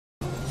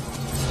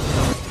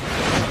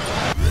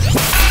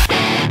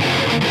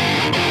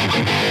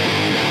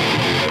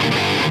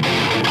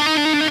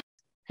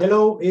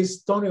Hello,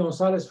 it's Tony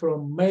González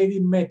from Made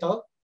in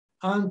Metal,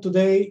 and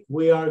today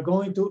we are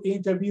going to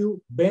interview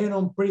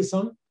Venom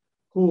Prison,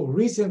 who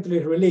recently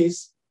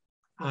released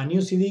a new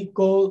CD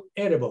called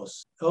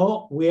Erebos.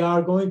 So we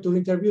are going to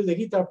interview the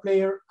guitar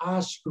player,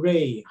 Ash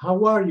Gray.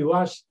 How are you,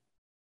 Ash?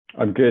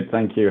 I'm good,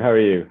 thank you. How are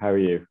you? How are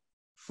you?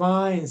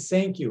 Fine,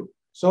 thank you.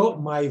 So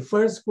my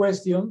first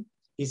question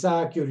is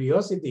a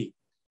curiosity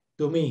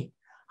to me.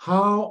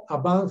 How a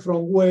band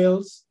from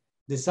Wales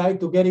decide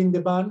to get in the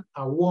band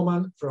a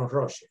woman from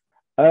Russia?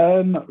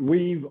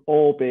 We've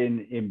all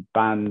been in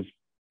bands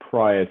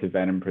prior to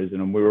Venom Prison,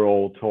 and we were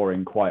all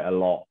touring quite a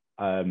lot.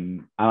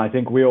 And I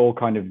think we all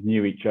kind of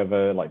knew each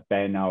other. Like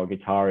Ben, our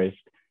guitarist,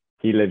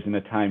 he lives in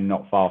a town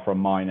not far from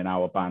mine, and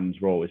our bands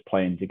were always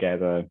playing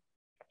together.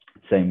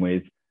 Same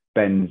with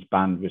Ben's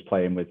band was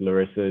playing with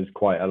Larissa's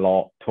quite a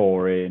lot,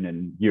 touring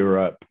and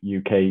Europe,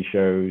 UK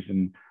shows.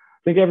 And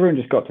I think everyone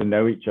just got to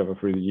know each other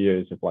through the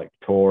years of like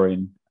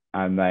touring.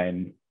 And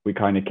then we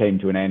kind of came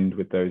to an end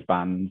with those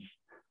bands,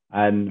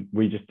 and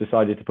we just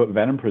decided to put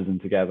Venom Prison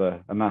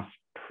together. And that's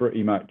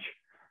pretty much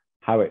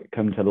how it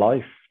come to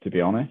life, to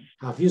be honest.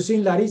 Have you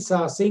seen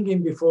Larissa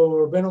singing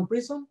before Venom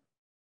Prison?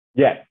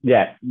 Yeah.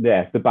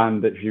 The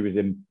band that she was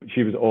in,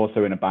 she was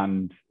also in a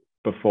band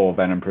before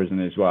Venom Prison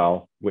as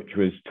well, which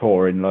was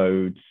touring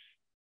loads,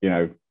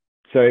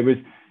 So it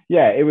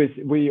was,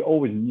 we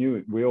always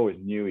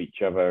knew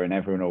each other, and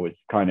everyone always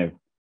kind of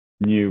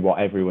knew what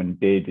everyone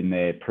did in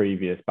their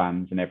previous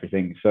bands and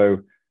everything. So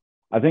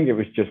I think it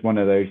was just one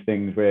of those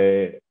things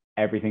where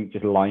everything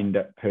just lined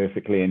up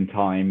perfectly in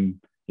time.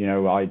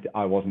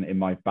 I wasn't in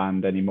my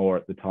band anymore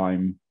at the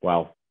time.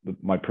 Well,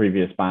 my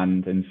previous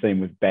band, and same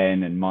with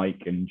Ben and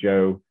Mike and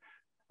Joe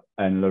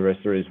and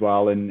Larissa as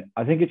well. And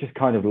I think it just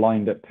kind of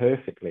lined up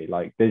perfectly.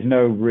 Like there's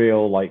no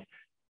real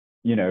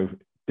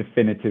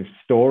definitive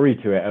story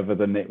to it, other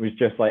than it was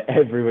just like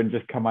everyone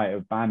just come out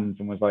of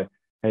bands and was like,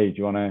 hey, do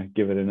you want to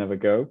give it another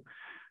go?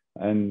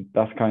 And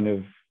that's kind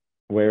of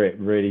where it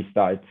really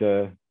started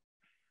to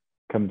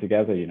come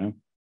together,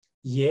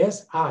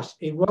 Yes, Ash,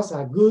 it was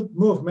a good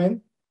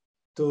movement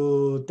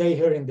to take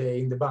her in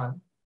the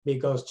band,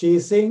 because she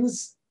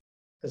sings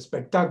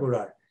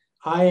spectacular.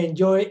 I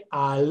enjoy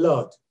a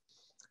lot.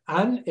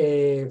 And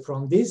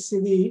from this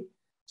CD,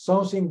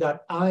 something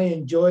that I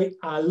enjoy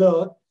a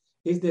lot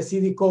is the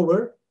CD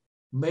cover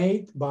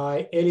made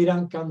by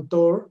Eliran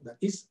Kantor. That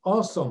is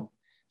awesome.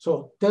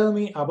 So tell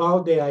me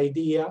about the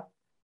idea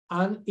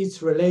and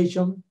its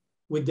relation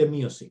with the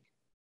music.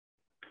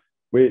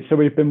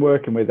 We've been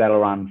working with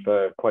Eliran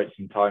for quite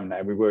some time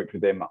now. We worked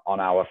with him on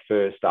our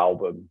first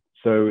album.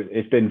 So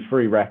it's been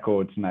 3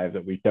 records now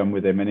that we've done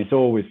with him. And it's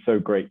always so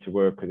great to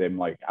work with him.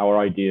 Like our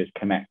ideas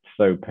connect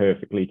so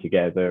perfectly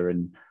together,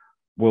 and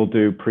we'll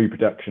do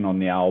pre-production on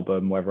the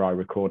album, whether I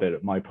record it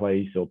at my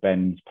place or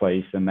Ben's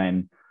place. And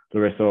then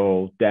Larissa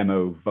will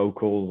demo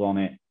vocals on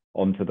it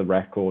onto the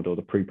record or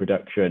the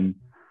pre-production.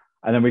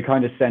 And then we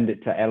kind of send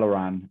it to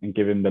Eliran and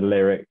give him the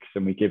lyrics,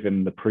 and we give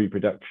him the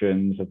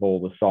pre-productions of all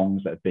the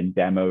songs that have been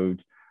demoed.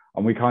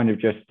 And we kind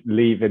of just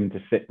leave him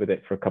to sit with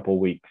it for a couple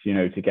of weeks,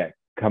 to get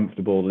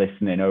comfortable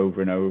listening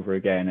over and over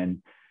again.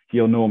 And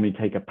he'll normally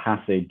take a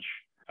passage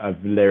of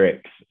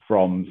lyrics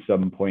from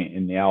some point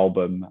in the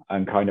album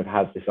and kind of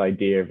has this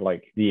idea of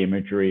like the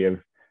imagery of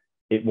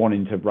it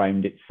wanting to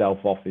round itself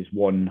off as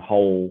one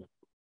whole,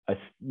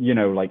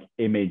 like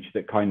image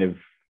that kind of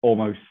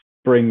almost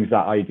brings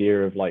that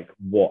idea of like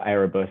what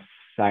Erebos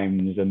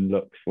sounds and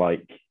looks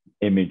like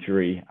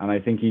imagery. And I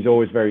think he's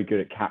always very good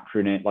at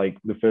capturing it. Like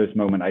the first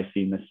moment I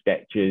seen the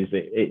sketches,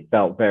 it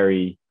felt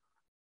very,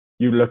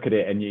 you look at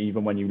it, and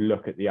even when you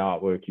look at the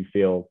artwork, you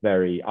feel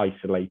very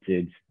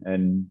isolated.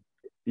 And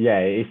yeah,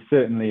 it's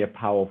certainly a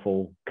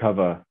powerful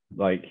cover.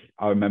 Like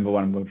I remember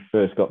when we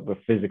first got the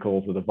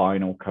physicals of the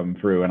vinyl come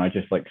through, and I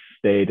just like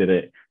stared at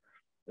it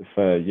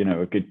for,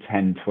 a good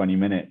 10-20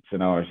 minutes.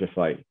 And I was just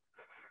like,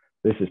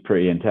 this is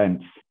pretty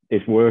intense.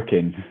 It's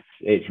working.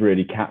 It's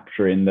really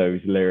capturing those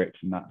lyrics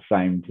and that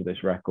sound to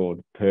this record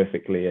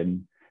perfectly.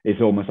 And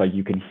it's almost like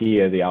you can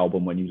hear the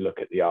album when you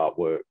look at the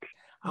artwork.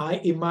 I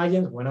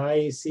imagine when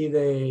I see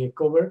the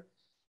cover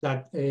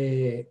that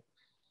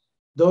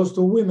those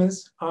 2 women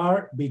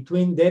are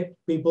between dead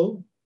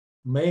people,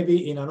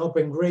 maybe in an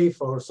open grave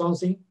or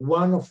something.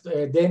 One of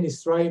them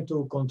is trying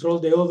to control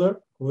the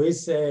other, who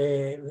is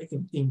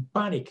in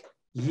panic.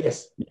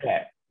 Yes.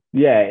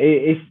 Yeah.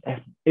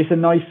 It's a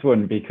nice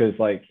one, because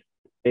like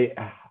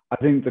I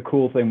think the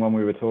cool thing when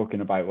we were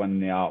talking about when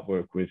the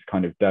artwork was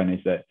kind of done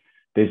is that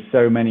there's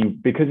so many,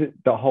 because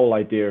the whole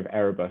idea of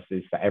Erebos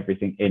is for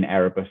everything in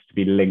Erebos to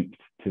be linked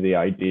to the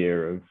idea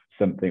of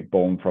something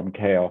born from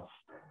chaos.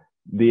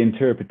 The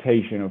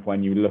interpretation of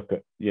when you look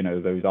at,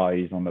 those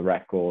eyes on the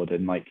record,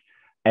 and like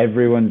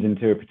everyone's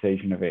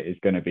interpretation of it is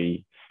going to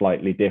be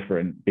slightly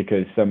different,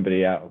 because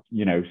somebody else,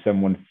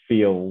 someone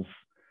feels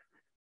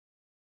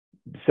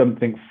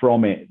something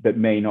from it that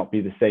may not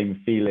be the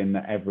same feeling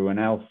that everyone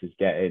else is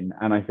getting.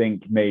 And I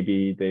think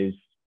maybe there's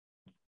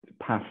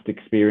past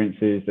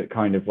experiences that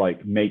kind of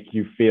like make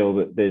you feel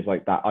that there's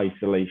like that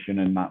isolation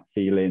and that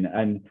feeling.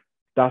 And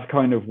that's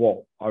kind of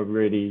what I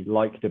really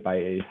liked about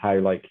it, is how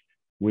like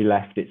we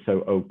left it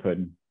so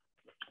open,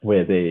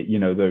 where the, you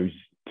know, those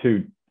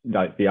two,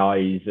 like the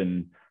eyes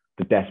and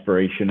the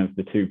desperation of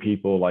the two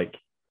people, like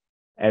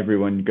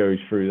everyone goes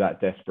through that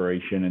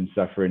desperation and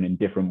suffering in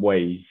different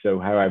ways. So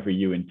however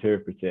you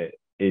interpret it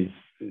is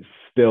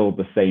still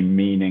the same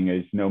meaning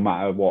as no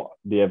matter what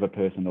the other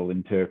person will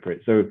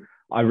interpret. So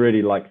I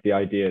really liked the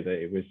idea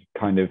that it was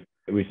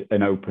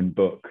an open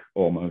book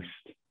almost.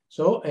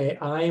 So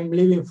I'm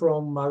living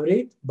from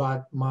Madrid,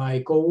 but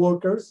my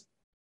co-workers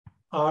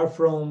are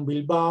from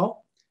Bilbao,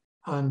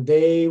 and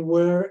they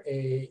were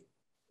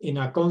in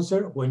a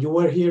concert when you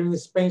were here in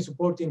Spain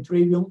supporting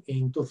Trivium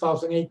in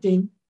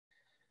 2018.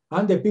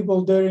 And the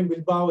people there in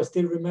Bilbao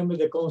still remember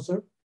the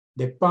concert,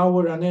 the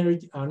power and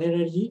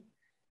energy.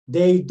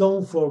 They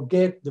don't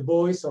forget the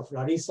voice of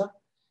Larissa.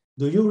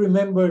 Do you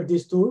remember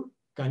this tour?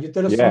 Can you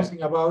tell us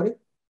something about it?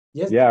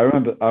 Yes. Yeah,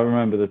 I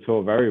remember the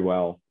tour very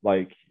well.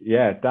 Like,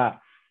 yeah,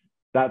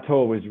 that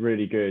tour was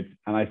really good.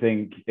 And I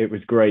think it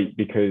was great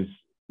because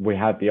we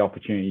had the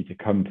opportunity to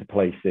come to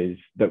places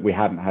that we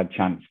hadn't had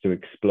chance to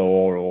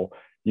explore, or,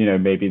 you know,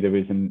 maybe there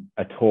was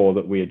a tour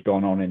that we had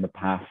gone on in the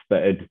past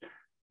that had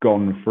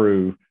gone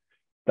through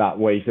that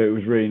way. So it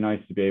was really nice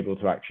to be able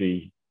to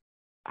actually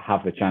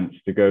have the chance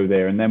to go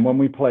there. And then when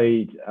we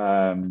played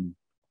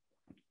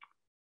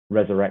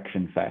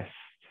Resurrection Fest,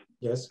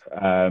 yes,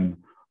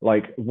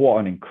 like what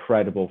an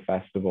incredible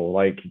festival.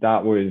 Like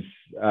that was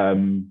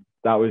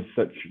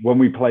such, when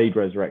we played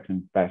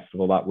Resurrection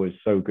Festival, that was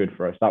so good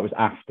for us. That was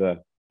after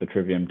the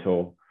Trivium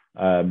tour,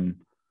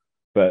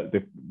 but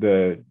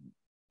the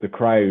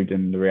crowd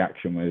and the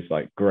reaction was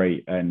like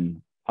great.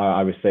 And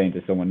I was saying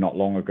to someone not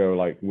long ago,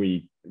 like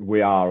we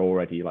are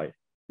already like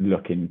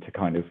looking to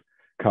kind of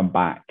come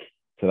back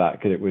to that,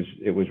 because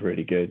it was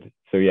really good.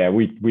 So yeah,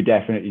 we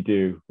definitely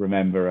do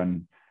remember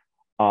and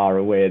are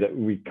aware that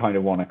we kind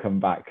of want to come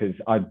back, because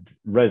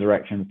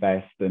Resurrection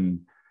Fest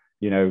and,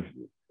 you know,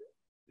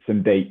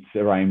 some dates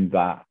around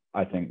that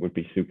I think would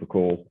be super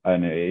cool,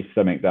 and it's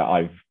something that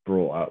I've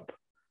brought up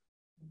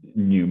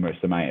numerous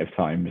amount of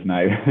times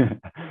now.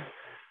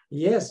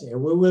 Yes,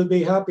 we will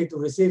be happy to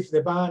receive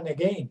the band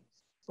again,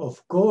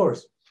 of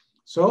course.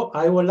 So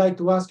I would like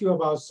to ask you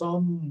about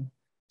some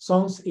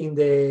songs in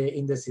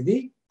the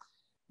CD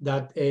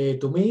that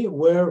to me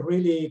were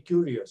really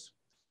curious.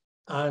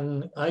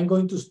 And I'm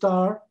going to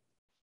start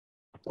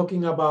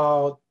talking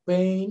about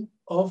Pain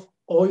of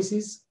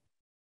Oasis.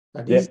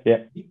 That is,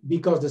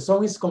 because the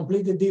song is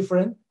completely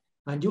different,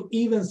 and you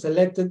even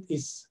selected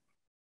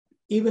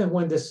even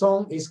when the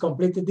song is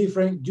completely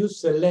different, you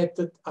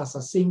selected as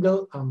a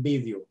single and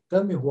video.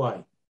 Tell me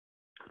why.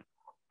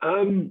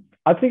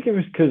 I think it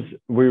was because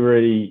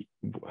we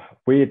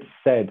had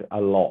said a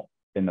lot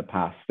in the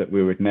past that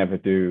we would never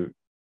do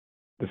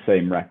the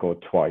same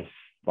record twice.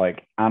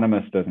 Like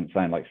Animus doesn't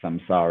sound like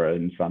Samsara,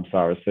 and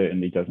Samsara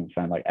certainly doesn't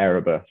sound like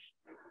Erebos.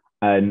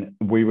 And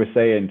we were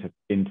saying to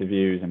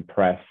interviews and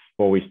press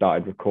before we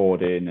started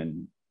recording,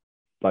 and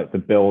like the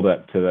build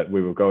up to that,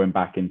 we were going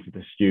back into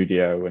the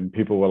studio and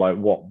people were like,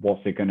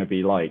 what's it going to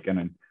be like?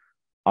 And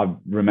I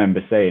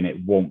remember saying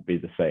it won't be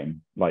the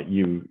same. Like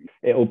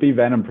it'll be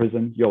Venom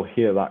Prison. You'll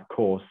hear that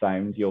core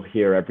sound. You'll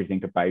hear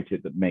everything about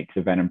it that makes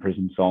a Venom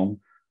Prison song,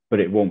 but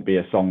it won't be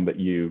a song that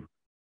you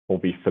will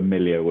be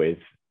familiar with.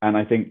 And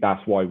I think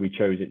that's why we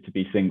chose it to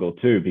be single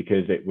too,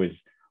 because it was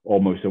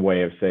almost a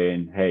way of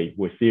saying, hey,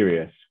 we're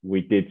serious.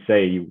 We did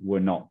say we're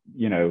not,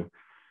 you know,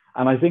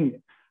 and I think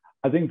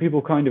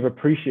people kind of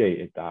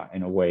appreciated that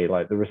in a way.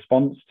 Like the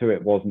response to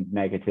it wasn't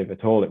negative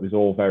at all. It was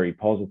all very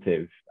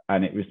positive,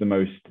 and it was the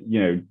most, you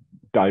know,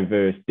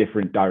 diverse,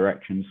 different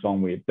direction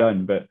song we had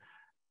done. But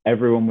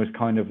everyone was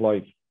kind of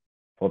like,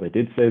 well, they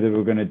did say they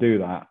were going to do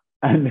that.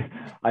 And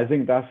I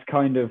think that's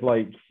kind of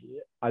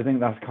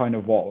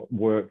what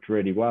worked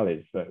really well,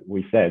 is that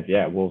we said,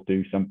 yeah, we'll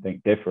do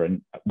something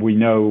different. We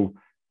know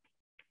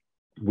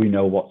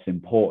what's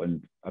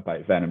important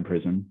about Venom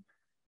Prison,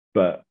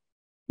 but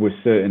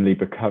we're certainly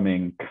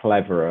becoming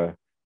cleverer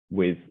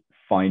with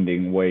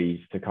finding ways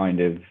to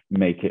kind of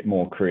make it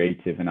more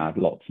creative and add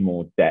lots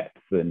more depth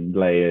and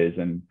layers.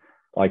 And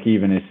like,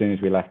 even as soon as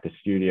we left the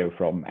studio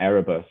from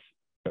Erebos,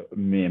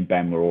 me and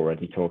Ben were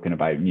already talking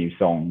about new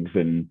songs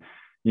and,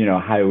 you know,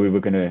 how we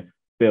were going to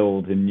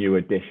build a new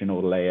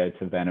additional layer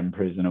to Venom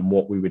Prison and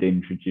what we would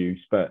introduce.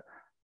 But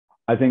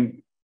I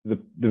think the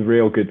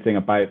real good thing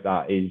about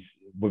that is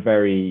we're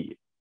very,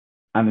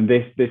 and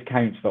this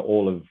counts for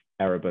all of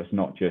Erebos,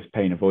 not just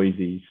Pain of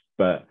Oasis,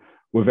 but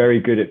we're very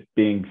good at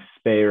being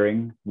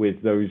sparing with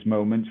those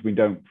moments. We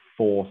don't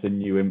force a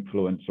new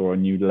influence or a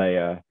new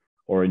layer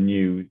or a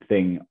new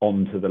thing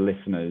onto the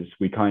listeners.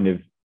 We kind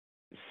of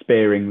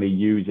sparingly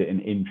use it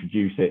and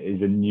introduce it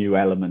as a new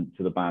element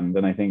to the band.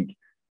 And I think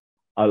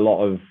a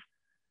lot of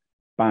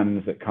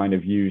bands that kind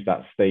of use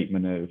that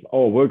statement of,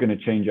 oh, we're going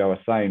to change our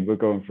sound, we're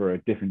going for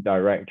a different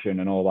direction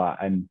and all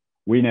that. And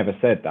we never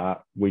said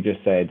that. We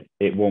just said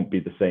it won't be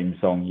the same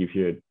song you've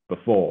heard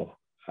before.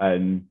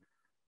 And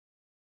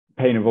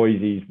Pain of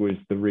Oasis was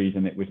the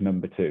reason it was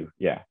number 2.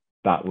 Yeah,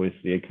 that was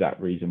the exact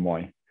reason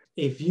why.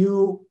 if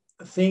you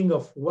think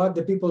of what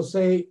the people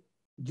say,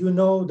 you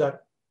know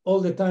that all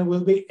the time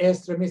will be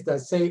extremists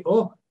that say,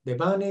 oh, the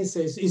band is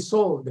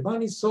sold, the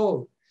band is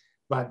sold.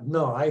 But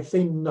no, I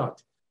think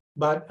not.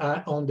 But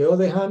on the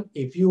other hand,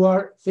 if you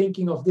are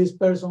thinking of this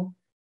person,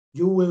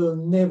 you will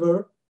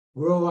never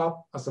grow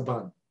up as a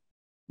band.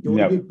 You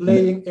will be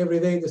playing every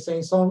day the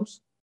same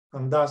songs,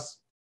 and that's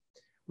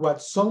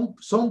what some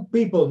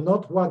people,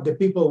 not what the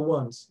people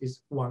wants,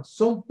 is want.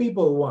 Some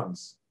people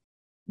wants.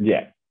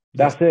 Yeah,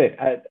 that's it.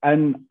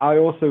 And I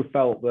also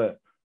felt that,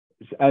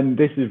 and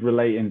this is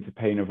relating to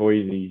Pain of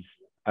Voices.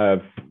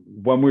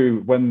 When we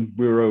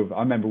were over, I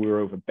remember we were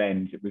over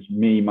Ben's. It was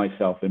me,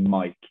 myself, and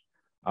Mike,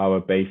 our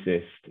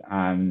bassist,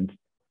 and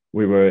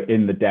we were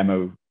in the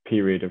demo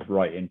period of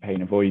writing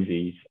Pain of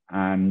Voices.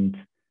 And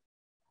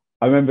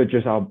I remember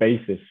just our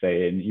bassist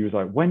saying, he was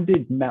like, "When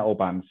did metal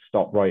bands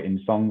stop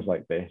writing songs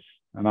like this?"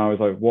 And I was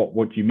like,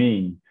 "What do you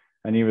mean?"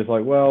 And he was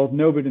like, "Well,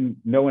 no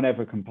one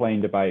ever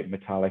complained about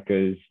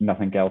Metallica's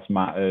Nothing Else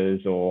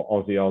Matters or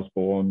Ozzy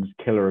Osbourne's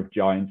Killer of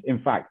Giants. In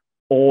fact,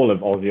 all of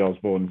Ozzy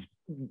Osbourne's,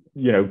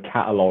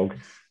 catalog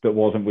that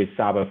wasn't with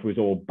Sabbath was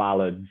all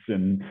ballads.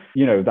 And,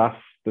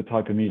 that's the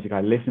type of music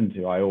I listen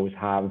to. I always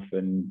have.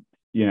 And,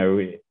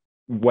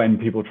 when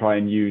people try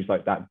and use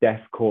like that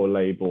deathcore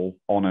label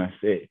on us,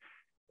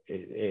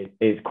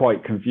 it's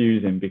quite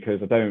confusing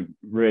because I don't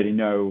really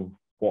know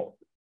what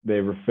they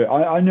refer.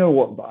 I know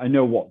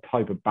what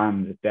type of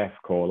bands are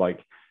deathcore. Like,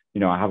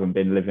 I haven't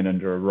been living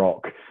under a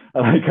rock.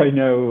 Like I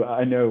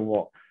know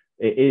what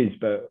it is,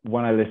 but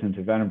when I listen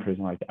to Venom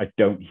Prison, I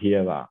don't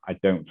hear that. I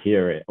don't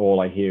hear it. All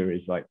I hear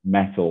is like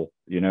metal.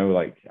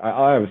 Like I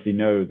obviously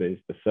know there's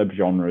the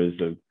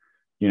subgenres of,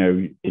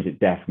 is it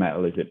death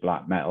metal? Is it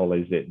black metal?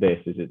 Is it this?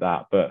 Is it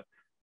that? But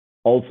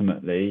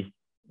ultimately,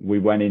 we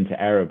went into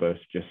Erebos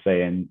just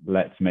saying,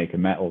 let's make a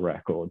metal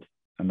record,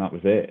 and that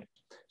was it.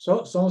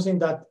 So something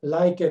that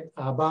like it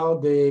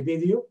about the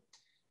video,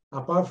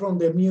 apart from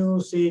the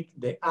music,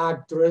 the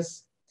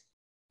actress,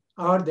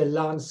 are the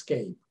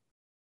landscape.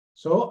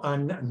 So,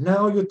 and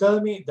now you tell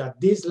me that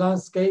this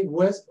landscape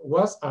was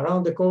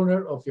around the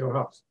corner of your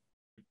house.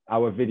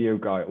 Our video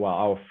guy,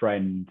 our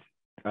friend,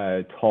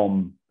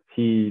 Tom,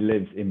 he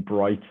lives in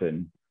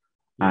Brighton,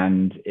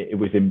 and it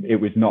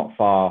was not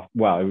far.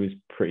 Well, it was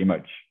pretty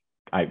much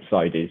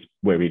outside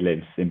where he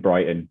lives in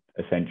Brighton,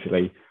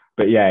 essentially.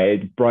 But yeah,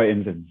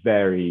 Brighton's a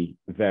very,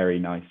 very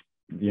nice,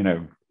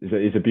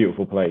 it's a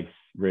beautiful place,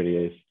 really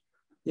is.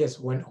 Yes,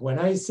 when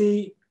I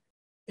see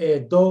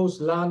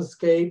those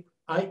landscape,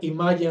 I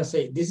imagine,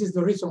 say, this is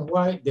the reason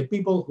why the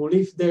people who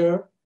live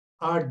there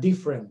are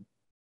different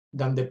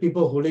than the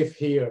people who live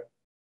here.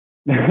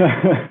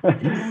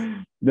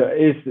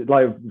 It's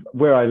like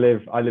where I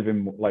live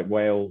in like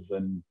Wales,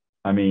 and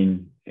I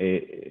mean,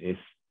 it's,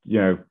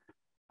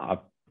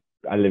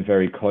 I live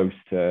very close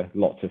to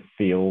lots of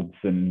fields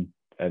and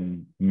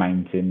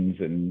mountains,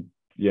 and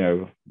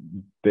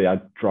I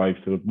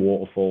drive to the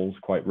waterfalls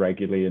quite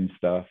regularly and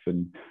stuff.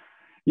 And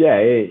yeah,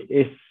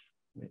 it's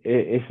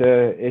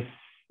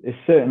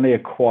certainly a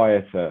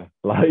quieter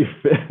life.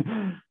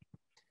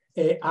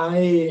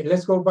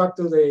 Let's go back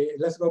to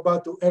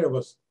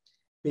Erebos,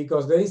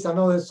 because there is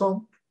another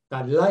song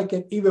that like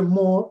it even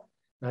more,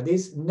 that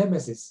is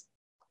Nemesis.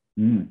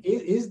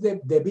 It is the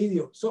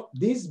video. So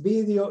this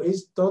video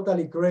is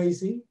totally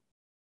crazy.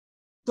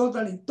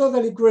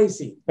 Totally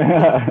crazy.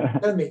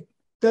 Tell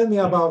me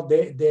about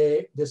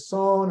the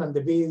song and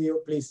the video,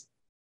 please.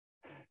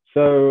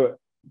 So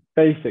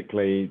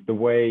basically, the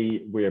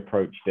way we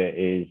approached it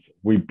is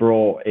we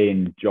brought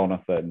in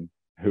Jonathan,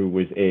 who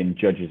was in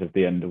Judges of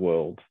the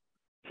Underworld.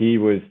 He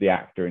was the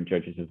actor in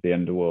Judges of the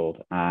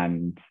Underworld,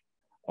 and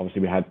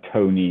obviously we had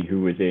Tony,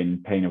 who was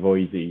in Pain of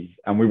Voices,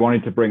 and we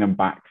wanted to bring them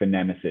back for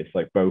Nemesis,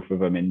 like both of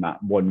them in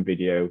that one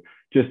video,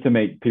 just to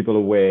make people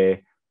aware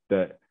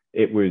that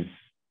it was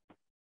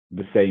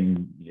the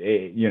same,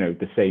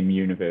 the same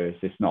universe.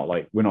 It's not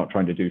like we're not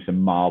trying to do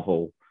some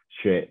Marvel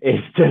shit.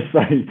 It's just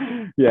like,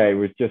 it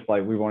was just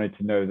like we wanted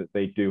to know that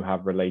they do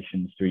have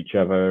relations to each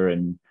other.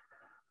 And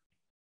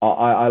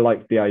I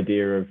like the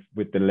idea of,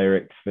 with the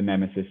lyrics for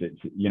Nemesis,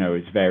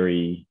 it's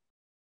very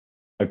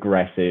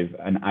aggressive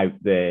and out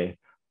there.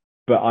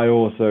 But I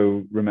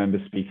also remember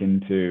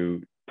speaking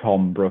to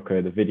Tom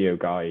Brooker, the video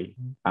guy,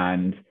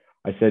 and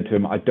I said to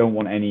him, I don't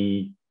want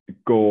any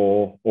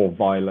gore or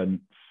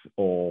violence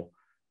or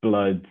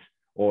blood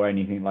or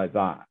anything like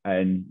that.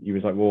 And he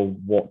was like, well,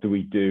 what do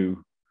we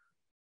do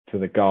to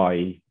the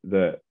guy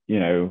that,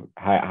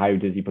 how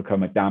does he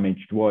become a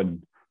damaged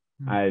one?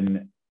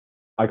 And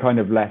I kind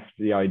of left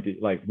the idea,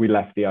 like we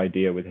left the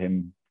idea with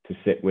him to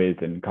sit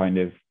with and kind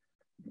of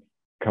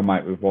come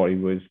out with what he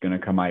was going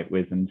to come out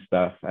with and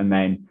stuff. And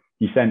then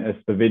he sent us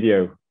the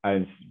video,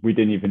 as we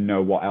didn't even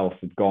know what else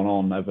had gone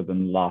on other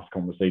than the last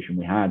conversation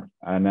we had.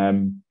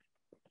 And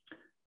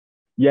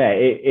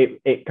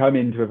it come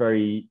into a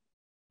very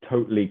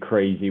totally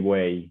crazy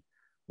way,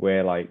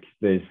 where like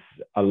there's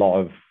a lot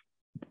of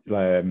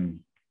there's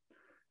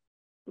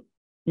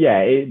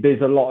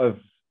a lot of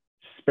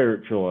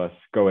spiritualness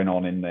going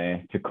on in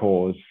there to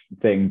cause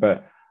thing.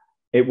 But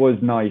it was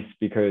nice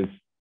because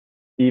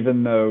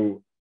even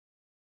though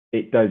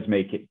it does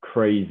make it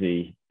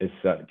crazy as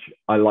such,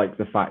 I like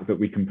the fact that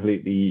we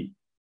completely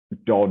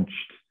dodged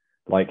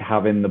like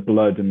having the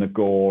blood and the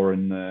gore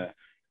and the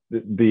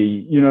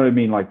you know what I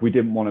mean? Like we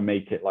didn't want to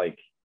make it like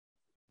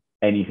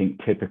anything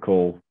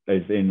typical,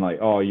 as in like,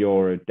 oh,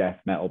 you're a death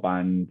metal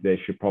band, there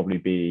should probably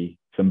be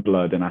some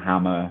blood and a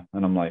hammer.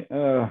 And I'm like,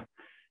 don't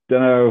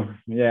know,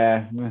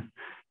 yeah,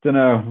 don't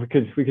know.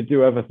 We could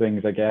do other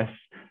things, I guess.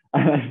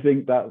 And I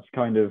think that's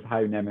kind of how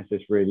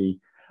Nemesis really,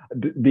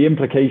 the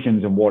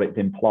implications and what it's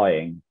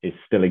implying is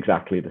still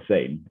exactly the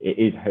same. It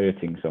is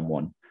hurting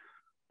someone,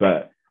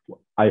 but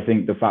I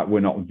think the fact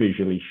we're not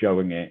visually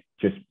showing it,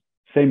 just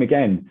same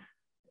again,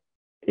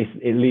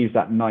 it leaves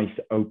that nice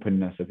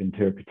openness of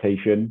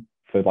interpretation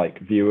for like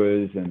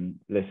viewers and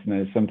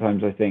listeners.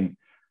 Sometimes I think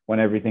when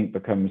everything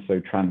becomes so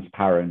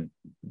transparent,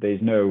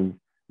 there's no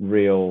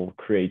real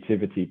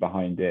creativity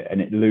behind it,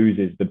 and it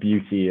loses the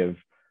beauty of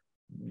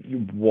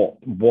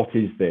what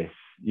is this,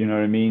 you know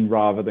what I mean,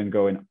 rather than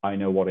going, I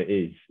know what it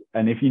is.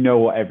 And if you know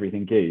what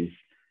everything is,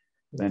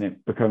 then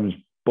it becomes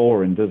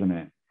boring, doesn't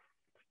it?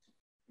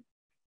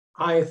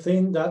 I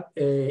think that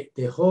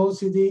the whole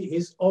CD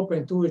is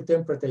open to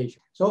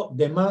interpretation. So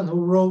the man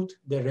who wrote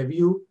the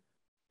review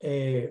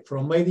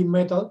from Made in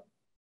Metal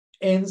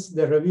ends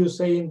the review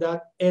saying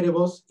that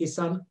Erebos is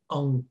an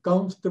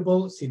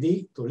uncomfortable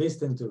CD to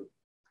listen to.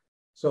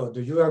 So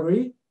do you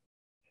agree?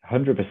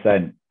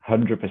 100%.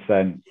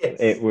 Yes.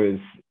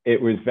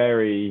 It was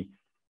very,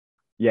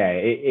 yeah,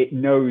 it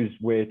knows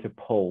where to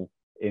pull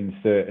in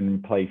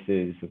certain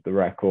places of the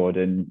record.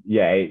 And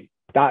yeah,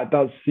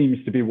 that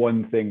seems to be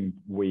one thing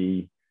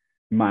we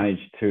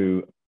managed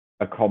to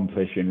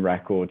accomplish in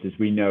records, is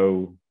we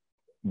know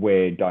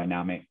where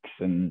dynamics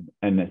and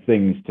the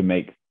things to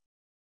make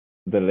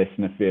the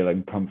listener feel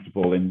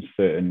uncomfortable in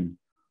certain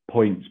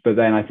points. But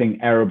then I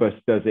think Erebos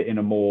does it in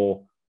a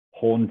more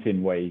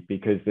haunting way,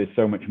 because there's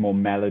so much more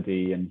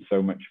melody and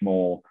so much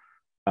more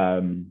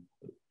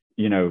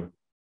you know,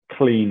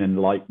 clean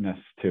and lightness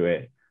to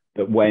it,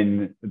 that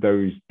when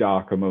those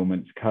darker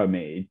moments come,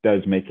 it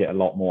does make it a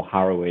lot more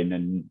harrowing.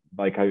 And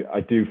like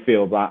I do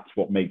feel that's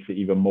what makes it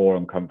even more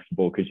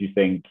uncomfortable, because you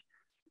think,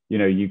 you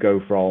know, you go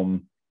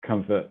from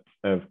Comfort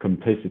of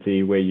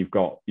Complicity, where you've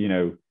got, you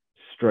know,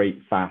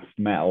 straight fast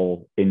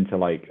metal, into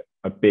like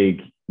a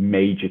big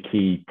major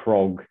key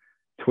prog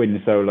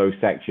twin solo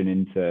section,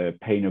 into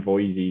Pain of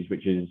Oases,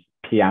 which is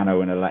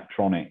piano and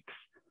electronics.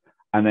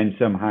 And then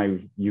somehow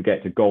you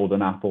get to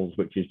Golden Apples,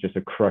 which is just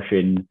a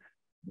crushing,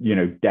 you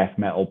know, death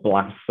metal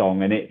blast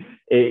song. And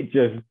it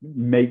just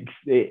makes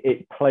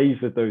it plays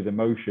with those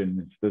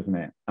emotions, doesn't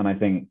it? And I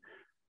think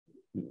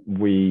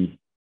we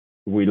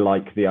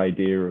like the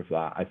idea of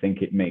that. I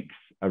think it makes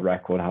a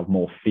record have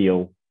more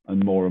feel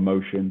and more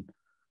emotion.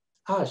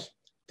 Ash,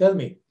 tell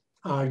me,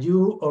 are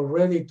you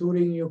already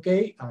touring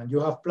UK, and do you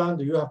have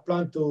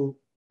planned to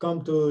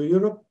come to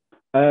Europe?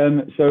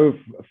 So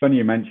funny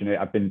you mention it.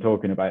 I've been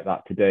talking about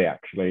that today,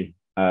 actually.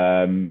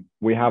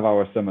 We have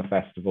our summer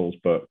festivals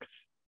booked.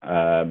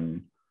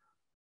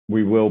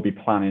 We will be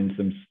planning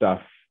some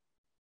stuff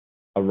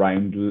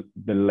around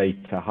the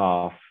later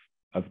half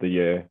of the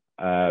year.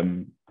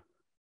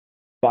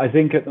 But I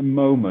think at the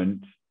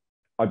moment,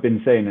 I've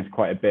been saying this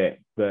quite a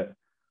bit, that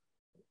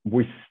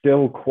we're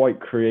still quite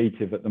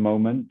creative at the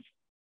moment.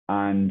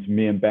 And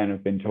me and Ben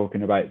have been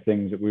talking about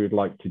things that we would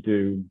like to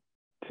do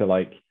to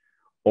like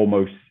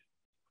almost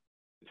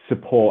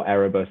support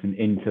Erebos and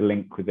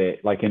interlink with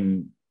it, like,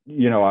 in,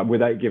 you know,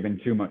 without giving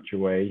too much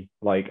away.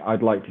 Like,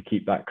 I'd like to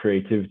keep that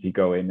creativity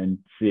going and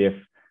see if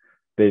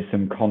there's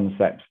some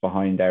concepts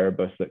behind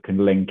Erebos that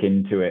can link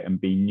into it and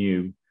be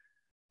new,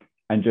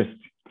 and just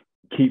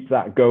keep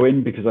that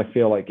going, because I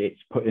feel like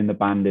it's putting the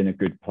band in a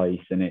good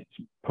place, and it's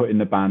putting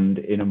the band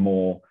in a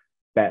more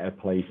better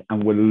place,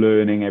 and we're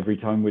learning every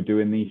time we're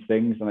doing these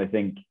things. And I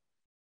think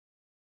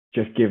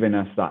just giving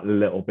us that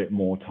little bit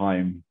more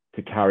time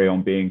to carry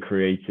on being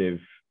creative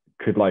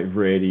could like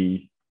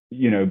really,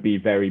 you know, be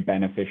very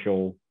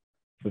beneficial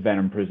for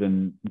Venom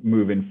Prison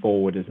moving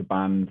forward as a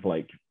band,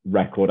 like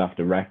record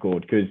after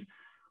record, because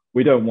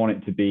we don't want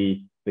it to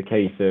be the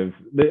case of,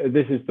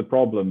 this is the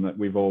problem that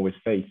we've always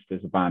faced as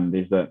a band,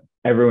 is that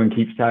everyone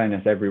keeps telling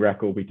us every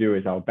record we do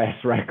is our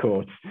best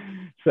record.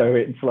 So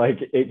it's like,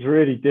 it's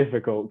really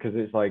difficult, because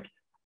it's like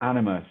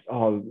Animus,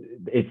 oh,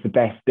 it's the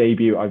best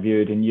debut I've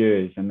viewed in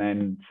years. And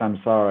then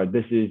Samsara,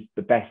 this is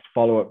the best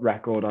follow-up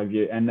record I've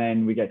viewed. And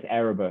then we get to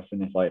Erebos,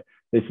 and it's like,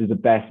 this is the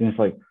best. And it's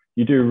like,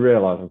 you do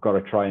realize I've got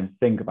to try and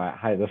think about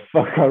how the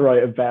fuck I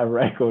write a better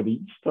record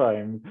each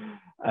time.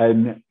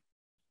 And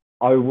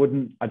I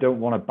don't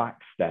want to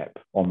backstep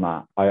on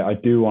that. I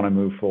do want to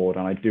move forward,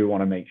 and I do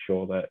want to make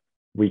sure that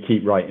we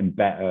keep writing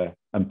better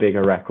and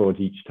bigger records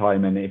each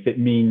time. And if it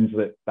means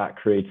that that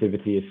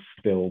creativity is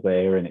still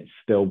there and it's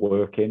still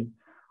working,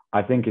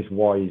 I think it's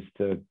wise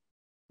to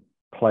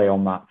play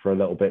on that for a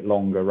little bit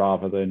longer,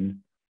 rather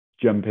than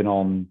jumping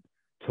on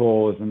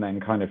tours and then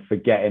kind of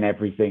forgetting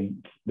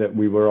everything that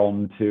we were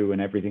on to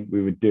and everything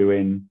we were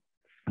doing.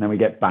 And then we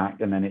get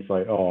back, and then it's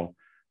like, oh,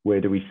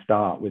 where do we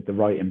start with the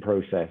writing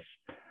process?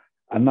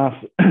 And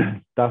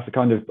that's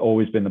kind of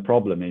always been the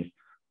problem, is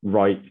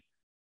write,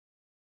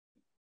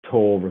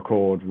 tour,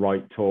 record,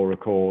 write, tour,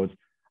 record.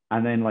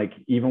 And then like,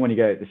 even when you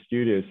go at the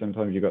studio,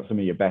 sometimes you've got some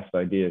of your best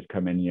ideas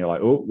come in and you're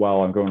like, oh,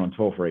 well, I'm going on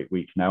tour for 8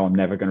 weeks now. I'm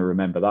never going to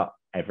remember that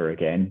ever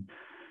again.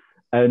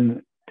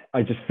 And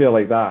I just feel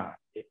like that,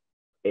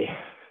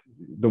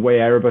 the way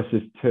Erebos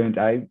has turned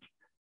out,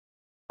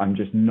 I'm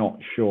just not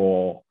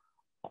sure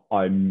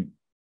I'm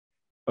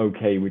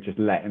okay with just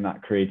letting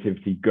that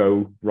creativity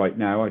go right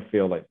now. I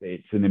feel like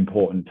it's an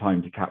important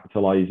time to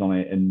capitalize on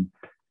it and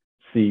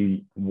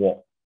see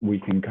what we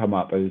can come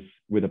up as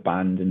with a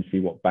band and see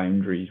what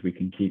boundaries we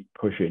can keep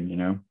pushing, you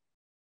know?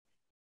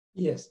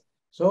 Yes.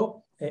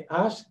 So,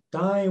 Ash,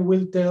 time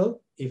will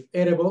tell if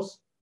Erebos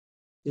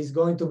is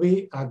going to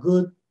be a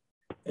good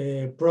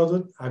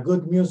product, a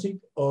good music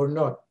or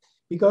not.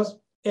 Because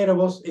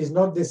Erebos is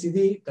not the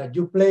CD that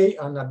you play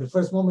and at the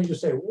first moment you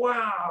say,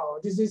 wow,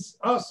 this is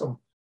awesome.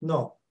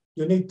 No,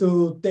 you need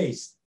to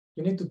taste.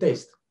 You need to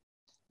taste.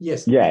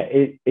 Yes. Yeah,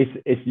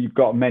 it's you've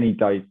got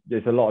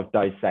there's a lot of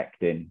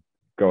dissecting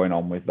going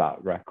on with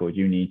that record.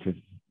 You need to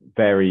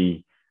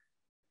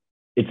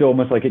it's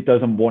almost like it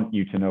doesn't want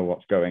you to know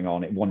what's going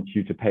on. It wants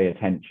you to pay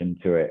attention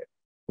to it,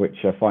 which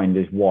I find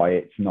is why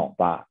it's not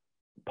that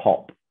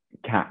pop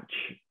catch.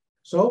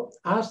 So,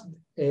 Ash,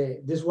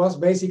 this was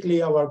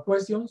basically our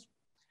questions.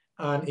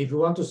 And if you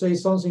want to say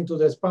something to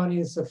the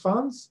Spanish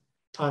fans,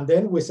 and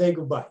then we say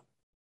goodbye.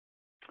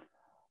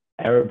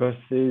 Erebos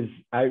is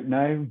out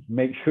now.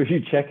 Make sure you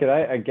check it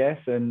out, I guess,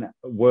 and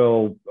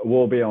we'll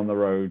be on the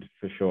road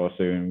for sure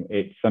soon.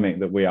 It's something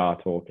that we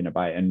are talking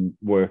about and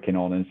working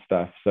on and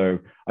stuff. So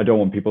I don't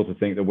want people to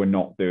think that we're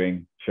not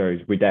doing shows.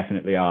 We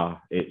definitely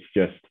are. It's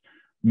just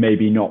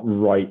maybe not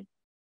right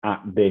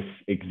at this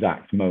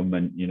exact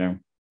moment, you know.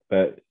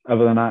 But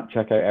other than that,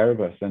 check out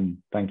Erebos, and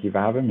thank you for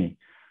having me.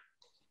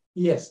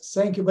 Yes,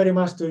 thank you very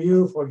much to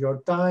you for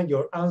your time,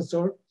 your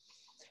answer.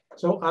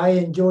 So I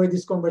enjoyed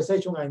this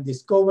conversation and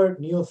discovered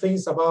new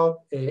things about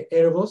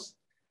Erebos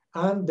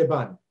and the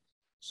band.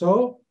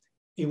 So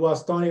it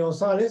was Tony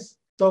González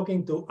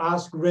talking to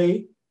Ash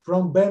Gray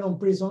from Venom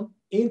Prison,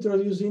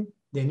 introducing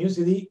the new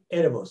CD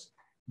Erebos.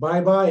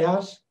 Bye-bye,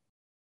 Ash.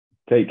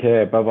 Take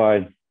care.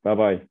 Bye-bye.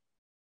 Bye-bye.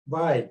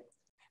 Bye.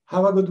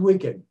 Have a good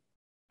weekend.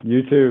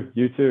 You too.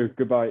 You too.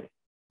 Goodbye.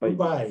 Bye.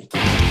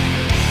 Goodbye.